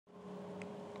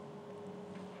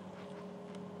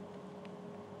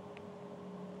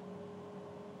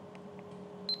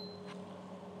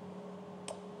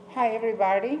Hi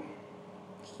everybody.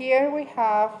 Here we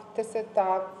have the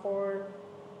setup for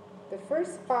the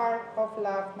first part of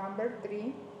lab number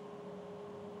 3.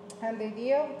 And the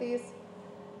idea of this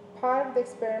part of the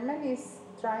experiment is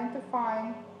trying to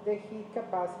find the heat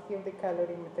capacity of the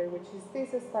calorimeter, which is this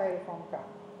styrofoam cup.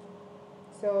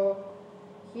 So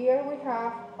here we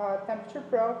have a temperature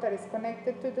probe that is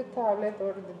connected to the tablet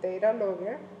or the data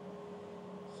logger.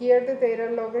 Here the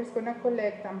data logger is going to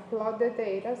collect and plot the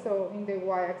data. So in the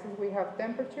y-axis we have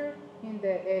temperature, in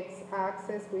the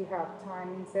x-axis we have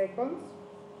time in seconds.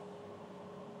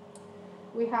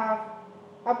 We have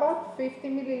about 50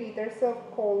 milliliters of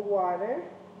cold water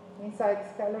inside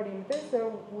this calorimeter.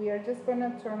 So we are just going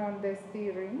to turn on the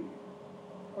stirring.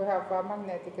 We have a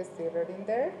magnetic stirrer in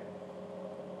there.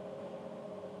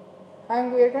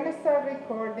 And we are going to start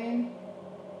recording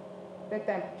the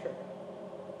temperature.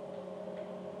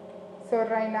 So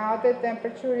right now the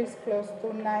temperature is close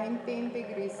to 19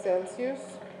 degrees Celsius.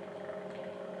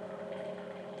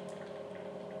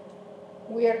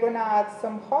 We are going to add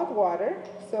some hot water.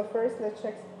 So first let's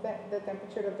check the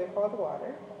temperature of the hot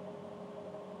water.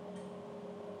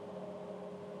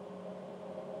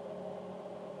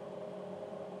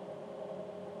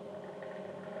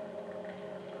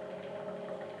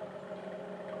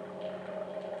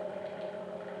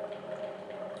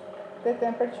 The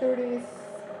temperature is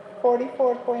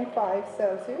 44.5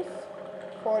 Celsius,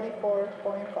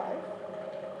 44.5.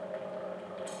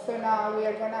 So now we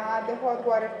are going to add the hot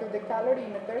water to the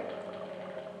calorimeter.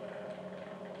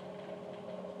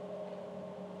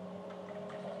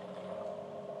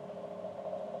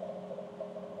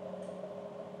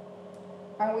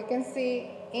 And we can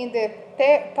see in the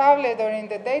tablet or in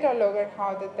the data logger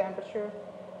how the temperature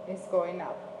is going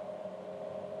up.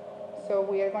 So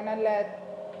we are going to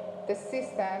let the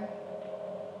system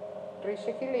reach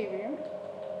equilibrium.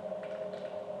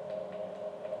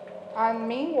 And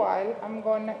meanwhile, I'm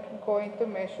going to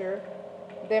measure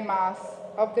the mass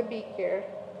of the beaker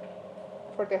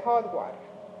for the hot water.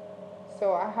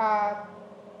 So I have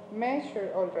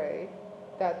measured already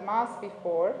that mass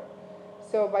before.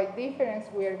 So by difference,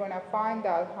 we are going to find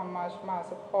out how much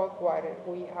mass of hot water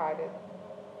we added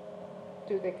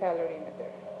to the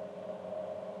calorimeter.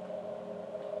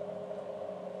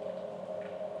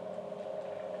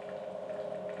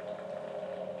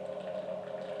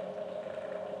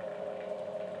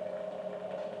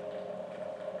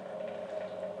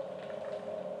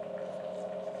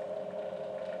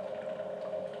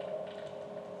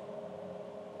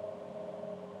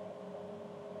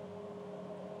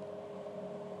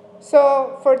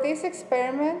 So for this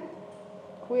experiment,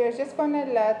 we are just going to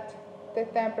let the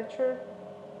temperature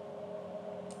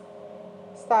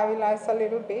stabilize a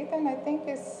little bit, and I think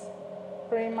it's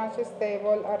pretty much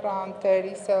stable around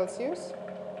 30 Celsius.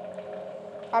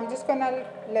 I'm just going to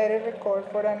let it record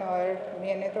for another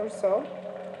minute or so.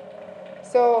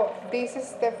 So this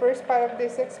is the first part of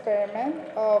this experiment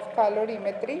of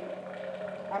calorimetry.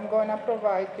 I'm going to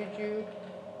provide to you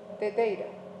the data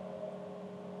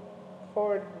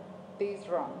for this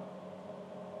run.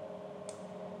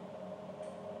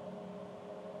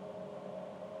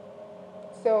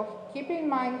 So keep in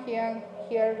mind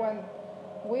here when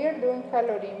we are doing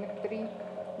calorimetry,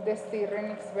 the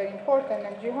stirring is very important,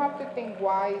 and you have to think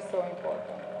why it's so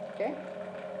important, okay?